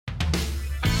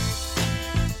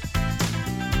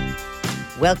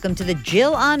Welcome to the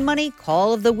Jill on Money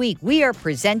Call of the Week. We are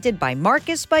presented by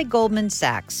Marcus by Goldman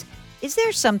Sachs. Is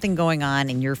there something going on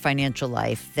in your financial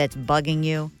life that's bugging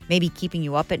you, maybe keeping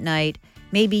you up at night,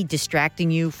 maybe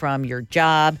distracting you from your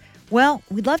job? Well,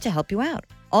 we'd love to help you out.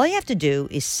 All you have to do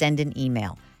is send an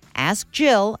email. Ask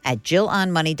Jill at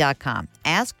JillOnMoney.com.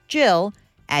 Ask Jill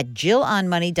at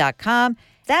JillOnMoney.com.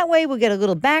 That way we'll get a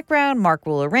little background. Mark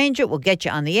will arrange it. We'll get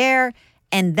you on the air.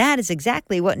 And that is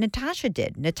exactly what Natasha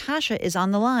did. Natasha is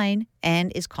on the line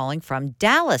and is calling from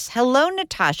Dallas. Hello,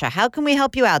 Natasha. How can we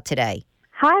help you out today?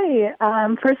 Hi.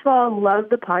 First of all, love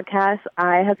the podcast.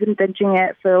 I have been binging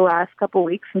it for the last couple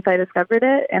weeks since I discovered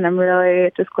it, and I'm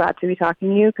really just glad to be talking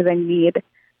to you because I need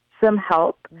some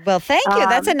help. Well, thank you.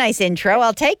 That's a nice intro.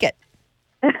 I'll take it.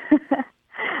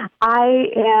 I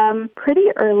am pretty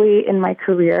early in my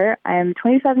career. I am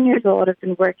 27 years old. I've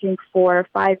been working for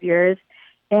 5 years.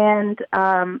 And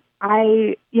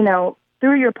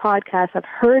through your podcast, I've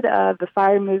heard of the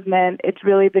FIRE movement. It's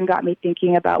really got me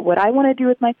thinking about what I want to do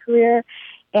with my career.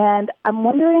 And I'm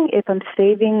wondering if I'm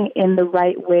saving in the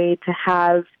right way to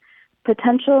have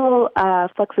potential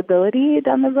flexibility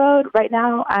down the road. Right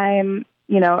now, I'm,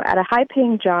 at a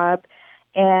high-paying job,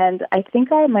 and I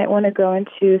think I might want to go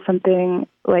into something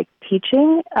like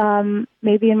teaching,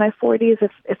 maybe in my 40s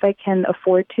if I can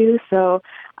afford to. So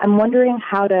I'm wondering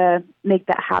how to make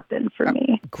that happen for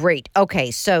me. Great.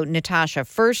 Okay. So, Natasha,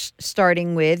 first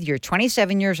starting with you're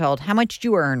 27 years old. How much do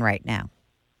you earn right now?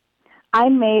 I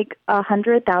make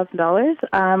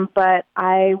 $100,000, but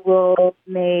I will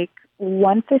make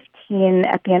 $115,000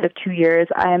 at the end of 2 years.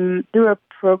 I'm through a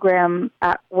program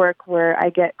at work where I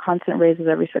get constant raises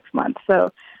every 6 months.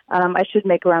 So I should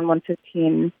make around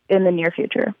 $115,000 in the near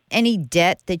future. Any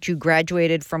debt that you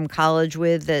graduated from college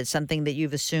with, something that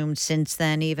you've assumed since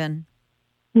then even?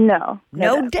 No.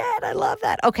 No debt. I love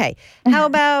that. Okay. How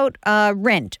about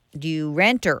rent? Do you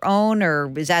rent or own,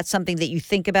 or is that something that you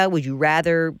think about? Would you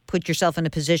rather put yourself in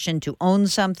a position to own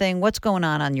something? What's going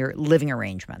on your living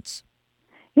arrangements?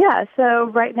 Yeah, so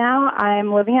right now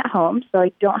I'm living at home, so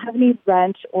I don't have any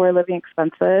rent or living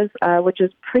expenses, which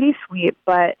is pretty sweet.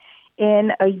 But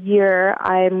in a year,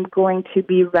 I'm going to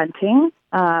be renting,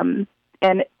 and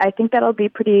I think that'll be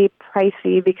pretty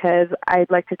pricey because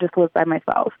I'd like to just live by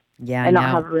myself and not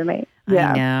have a roommate.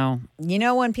 Yeah. I know. You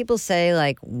know, when people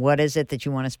say, what is it that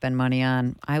you want to spend money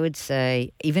on? I would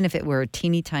say, even if it were a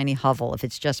teeny tiny hovel, if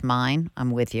it's just mine,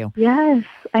 I'm with you. Yes,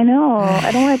 I know.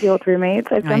 I don't want to deal with roommates.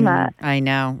 I've done that. I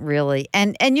know, really.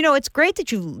 And it's great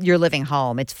that you're living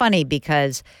home. It's funny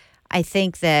because I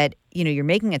think that, you're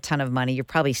making a ton of money. You're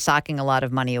probably socking a lot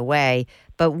of money away.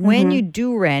 But when you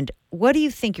do rent, what do you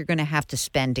think you're going to have to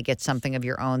spend to get something of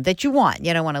your own that you want?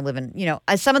 You don't want to live in,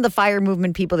 some of the FIRE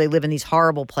movement people, they live in these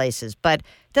horrible places, but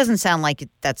it doesn't sound like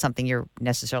that's something you're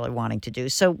necessarily wanting to do.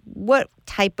 So what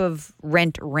type of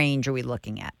rent range are we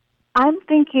looking at? I'm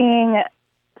thinking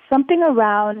something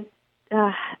around,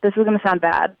 this is going to sound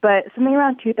bad, but something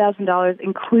around $2,000,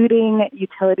 including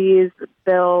utilities,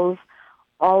 bills,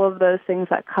 all of those things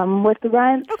that come with the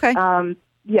rent. Okay.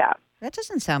 Yeah. That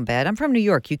doesn't sound bad. I'm from New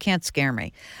York. You can't scare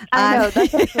me. I know.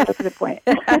 That's a good point.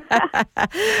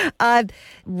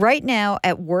 Right now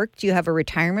at work, do you have a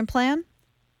retirement plan?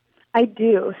 I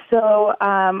do. So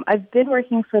I've been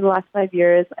working for the last 5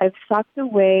 years. I've socked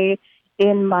away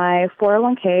in my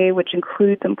 401k, which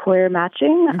includes employer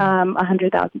matching,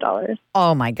 $100,000.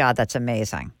 Oh, my God. That's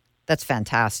amazing. That's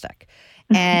fantastic.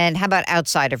 And how about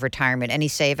outside of retirement? Any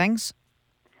savings?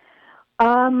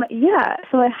 Yeah.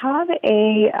 So I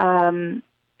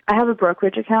have a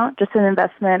brokerage account, just an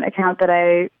investment account that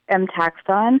I am taxed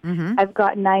on. Mm-hmm. I've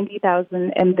got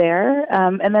 $90,000 in there.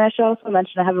 And then I should also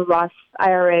mention I have a Roth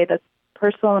IRA that's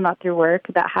personal and not through work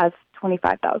that has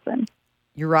 $25,000.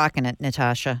 You're rocking it,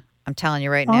 Natasha. I'm telling you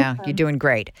right now, you're doing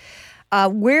great.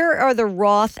 Where are the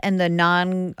Roth and the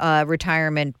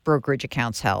non-retirement brokerage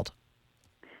accounts held?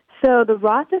 So the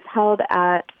Roth is held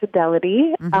at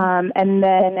Fidelity, and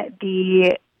then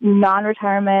the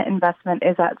non-retirement investment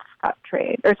is at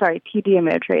TD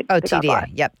Ameritrade. Oh,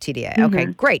 TDA. Yep, TDA. Okay,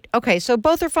 great. Okay, so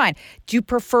both are fine. Do you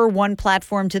prefer one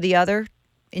platform to the other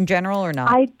in general or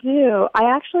not? I do. I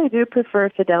actually do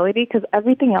prefer Fidelity because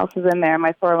everything else is in there.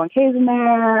 My 401k is in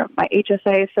there, my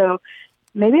HSA. So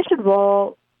maybe I should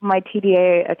roll my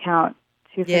TDA account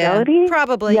to Fidelity?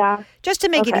 Probably. Yeah. Just to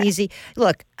make it easy.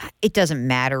 Look, it doesn't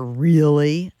matter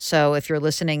really. So if you're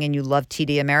listening and you love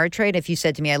TD Ameritrade, if you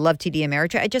said to me, I love TD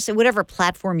Ameritrade, I just say whatever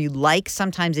platform you like,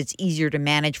 sometimes it's easier to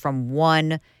manage from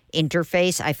one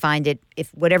interface. I find it,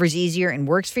 if whatever's easier and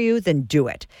works for you, then do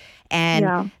it.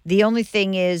 And the only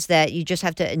thing is that you just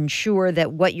have to ensure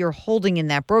that what you're holding in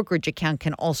that brokerage account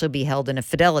can also be held in a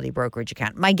Fidelity brokerage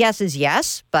account. My guess is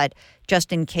yes, but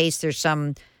just in case there's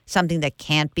something that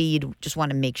can't be, you just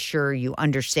want to make sure you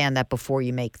understand that before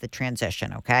you make the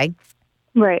transition, okay?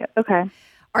 Right, okay.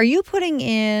 Are you putting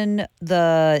in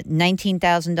the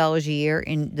 $19,000 a year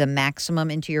in the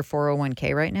maximum into your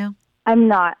 401k right now? I'm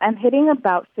not. I'm hitting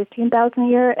about $15,000 a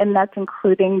year, and that's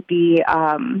including the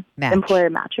employer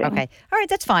matching. Okay. All right,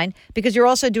 that's fine. Because you're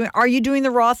also are you doing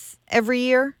the Roth every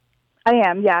year? I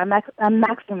am, yeah. I'm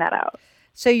maxing that out.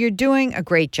 So you're doing a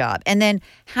great job. And then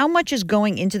how much is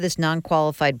going into this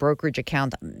non-qualified brokerage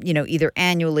account, either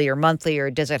annually or monthly, or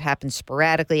does it happen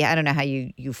sporadically? I don't know how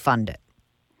you fund it.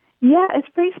 Yeah, it's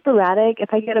pretty sporadic.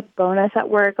 If I get a bonus at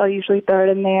work, I'll usually throw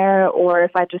it in there. Or if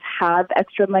I just have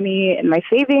extra money in my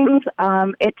savings,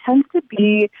 it tends to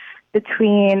be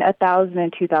between $1,000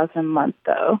 and $2,000 a month,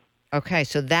 though. Okay,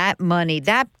 so that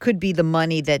could be the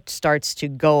money that starts to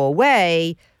go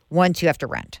away once you have to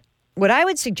rent. What I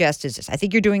would suggest is this. I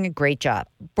think you're doing a great job.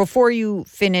 Before you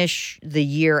finish the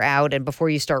year out and before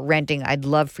you start renting, I'd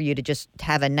love for you to just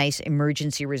have a nice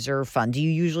emergency reserve fund. Do you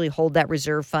usually hold that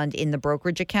reserve fund in the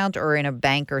brokerage account or in a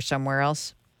bank or somewhere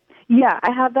else? Yeah,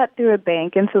 I have that through a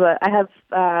bank, and so I have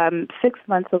 6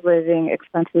 months of living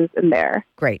expenses in there.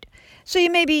 Great. So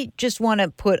you maybe just want to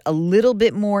put a little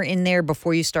bit more in there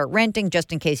before you start renting,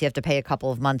 just in case you have to pay a couple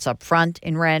of months up front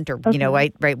in rent, or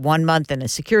right 1 month and a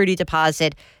security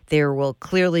deposit. There will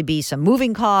clearly be some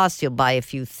moving costs. You'll buy a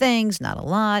few things, not a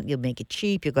lot. You'll make it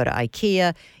cheap. You'll go to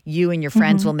IKEA. You and your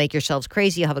friends will make yourselves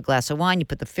crazy. You'll have a glass of wine. You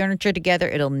put the furniture together.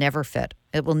 It'll never fit.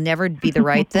 It will never be the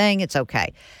right thing. It's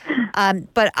okay.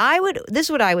 But this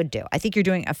is what I would do. I think you're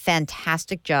doing a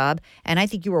fantastic job, and I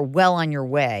think you are well on your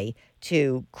way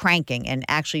to cranking and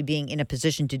actually being in a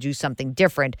position to do something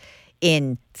different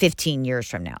in 15 years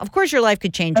from now. Of course, your life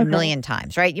could change a million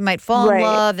times, right? You might fall in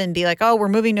love and be like, oh, we're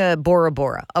moving to Bora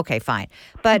Bora. Okay, fine.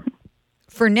 But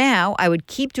for now, I would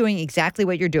keep doing exactly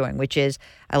what you're doing, which is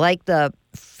I like the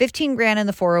 $15,000 in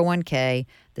the 401k,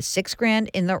 the $6,000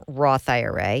 in the Roth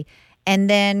IRA, and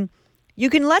then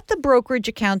you can let the brokerage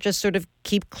account just sort of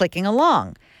keep clicking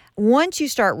along. Once you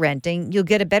start renting, you'll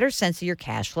get a better sense of your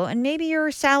cash flow, and maybe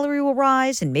your salary will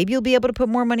rise, and maybe you'll be able to put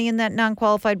more money in that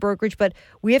non-qualified brokerage. But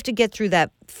we have to get through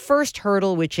that first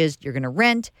hurdle, which is you're going to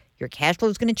rent, your cash flow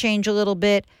is going to change a little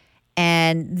bit,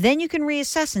 and then you can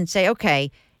reassess and say,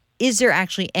 okay, is there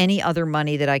actually any other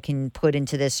money that I can put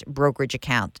into this brokerage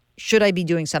account? Should I be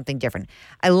doing something different?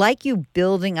 I like you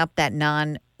building up that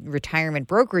non-retirement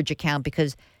brokerage account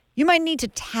because you might need to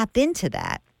tap into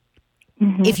that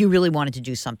if you really wanted to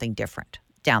do something different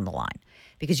down the line,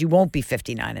 because you won't be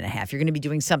 59 and a half. You're going to be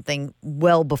doing something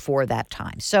well before that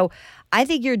time. So I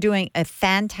think you're doing a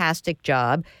fantastic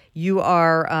job. You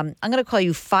are, I'm going to call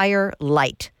you fire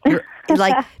light. You're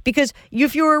because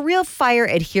if you were a real fire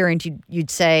adherent,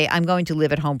 you'd say, I'm going to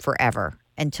live at home forever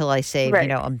until I save,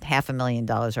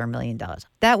 $500,000 or $1 million.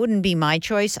 That wouldn't be my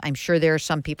choice. I'm sure there are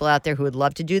some people out there who would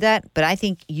love to do that, but I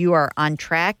think you are on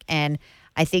track, and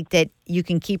I think that you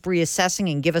can keep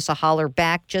reassessing and give us a holler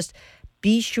back. Just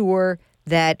be sure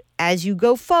that as you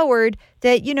go forward,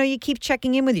 that, you keep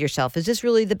checking in with yourself. Is this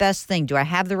really the best thing? Do I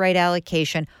have the right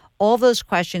allocation? All those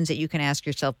questions that you can ask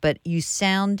yourself, but you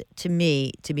sound to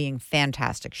me to be in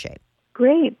fantastic shape.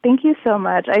 Great. Thank you so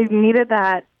much. I needed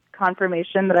that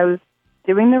confirmation that I was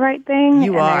doing the right thing.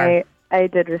 You are. I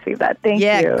did receive that. Thank you.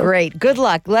 Yeah, great. Good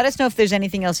luck. Let us know if there's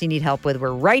anything else you need help with.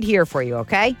 We're right here for you,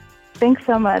 okay? Thanks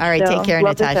so much. All right, Jill. take care,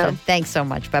 Love Natasha. Thanks so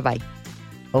much. Bye-bye.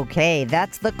 Okay,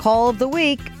 that's the call of the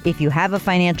week. If you have a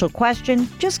financial question,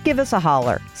 just give us a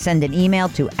holler. Send an email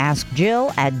to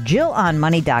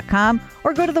askjill@jillonmoney.com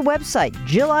or go to the website,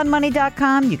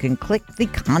 jillonmoney.com. You can click the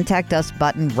Contact Us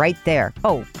button right there.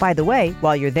 Oh, by the way,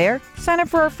 while you're there, sign up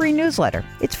for our free newsletter.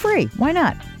 It's free. Why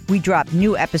not? We drop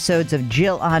new episodes of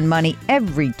Jill on Money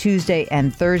every Tuesday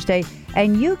and Thursday,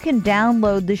 and you can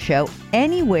download the show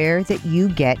anywhere that you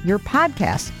get your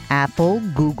podcasts. Apple,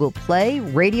 Google Play,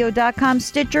 radio.com,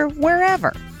 Stitcher,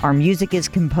 wherever. Our music is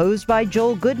composed by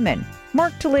Joel Goodman.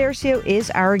 Mark Talercio is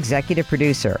our executive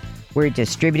producer. We're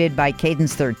distributed by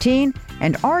Cadence 13,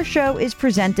 and our show is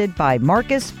presented by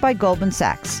Marcus by Goldman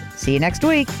Sachs. See you next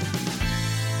week.